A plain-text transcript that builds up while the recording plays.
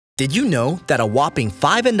Did you know that a whopping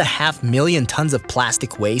 5.5 million tons of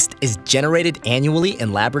plastic waste is generated annually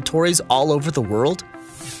in laboratories all over the world?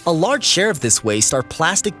 A large share of this waste are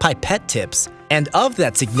plastic pipette tips, and of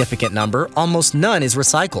that significant number, almost none is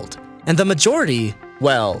recycled. And the majority,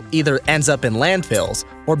 well, either ends up in landfills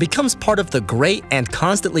or becomes part of the great and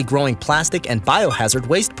constantly growing plastic and biohazard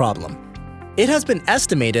waste problem. It has been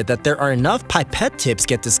estimated that there are enough pipette tips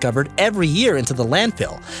get discovered every year into the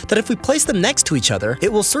landfill that if we place them next to each other,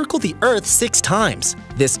 it will circle the Earth 6 times.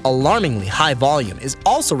 This alarmingly high volume is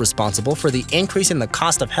also responsible for the increase in the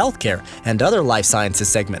cost of healthcare and other life sciences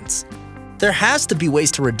segments. There has to be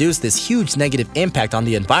ways to reduce this huge negative impact on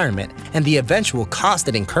the environment and the eventual cost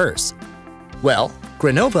it incurs. Well,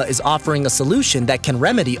 Grenova is offering a solution that can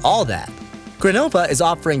remedy all that. Grenova is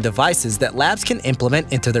offering devices that labs can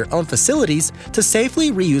implement into their own facilities to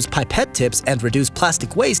safely reuse pipette tips and reduce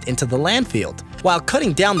plastic waste into the landfill, while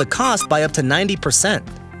cutting down the cost by up to 90%.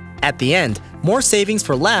 At the end, more savings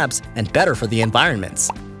for labs and better for the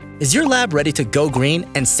environments. Is your lab ready to go green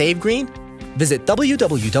and save green? Visit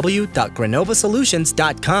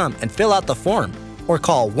www.grenovasolutions.com and fill out the form, or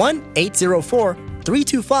call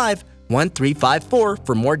 1-804-325-1354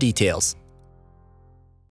 for more details.